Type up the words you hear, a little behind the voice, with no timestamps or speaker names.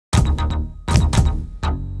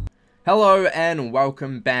Hello and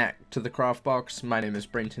welcome back to the TheCraftBox. My name is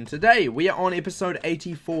Brent and today we are on episode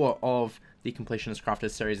 84 of the Completionist Crafter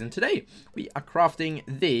series, and today we are crafting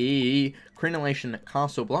the Crenellation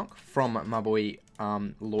Castle Block from my boy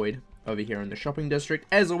Lloyd over here in the shopping district.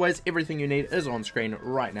 As always, everything you need is on screen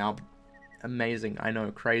right now. Amazing, I know,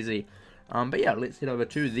 crazy. But yeah, let's head over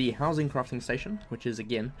to the housing crafting station, which is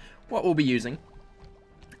again what we'll be using.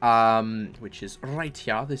 Which is right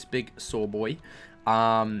here, this big saw boy.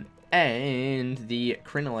 And the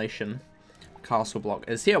Crenellation Castle Block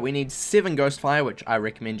is here. We need 7 ghost fire, which I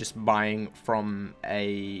recommend just buying from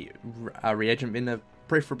a reagent vendor,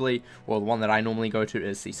 preferably. Well, the one that I normally go to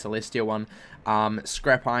is the Celestial one.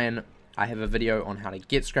 Scrap iron, I have a video on how to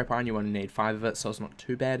get scrap iron. You only need 5 of it, so it's not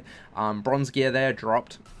too bad. Bronze gear there,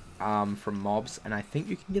 dropped from mobs, and I think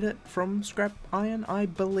you can get it from scrap iron, I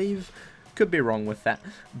believe. Could be wrong with that,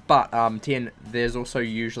 but 10, there's also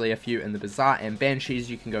usually a few in the bazaar, and banshees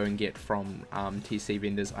you can go and get from TC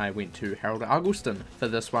vendors. I went to Harold Argleston for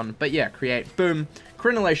this one, but yeah, create, boom,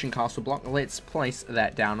 Crenellation Castle Block. Let's place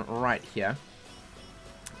that down right here,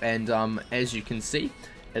 and as you can see,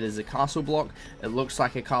 it is a castle block. It looks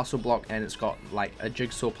like a castle block, and it's got like a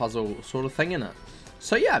jigsaw puzzle sort of thing in it.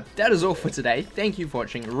 So yeah, that is all for today. Thank you for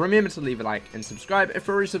watching. Remember to leave a like and subscribe. If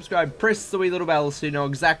you're already subscribed, press the wee little bell so you know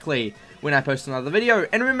exactly when I post another video.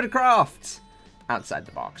 And remember to craft outside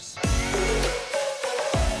the box.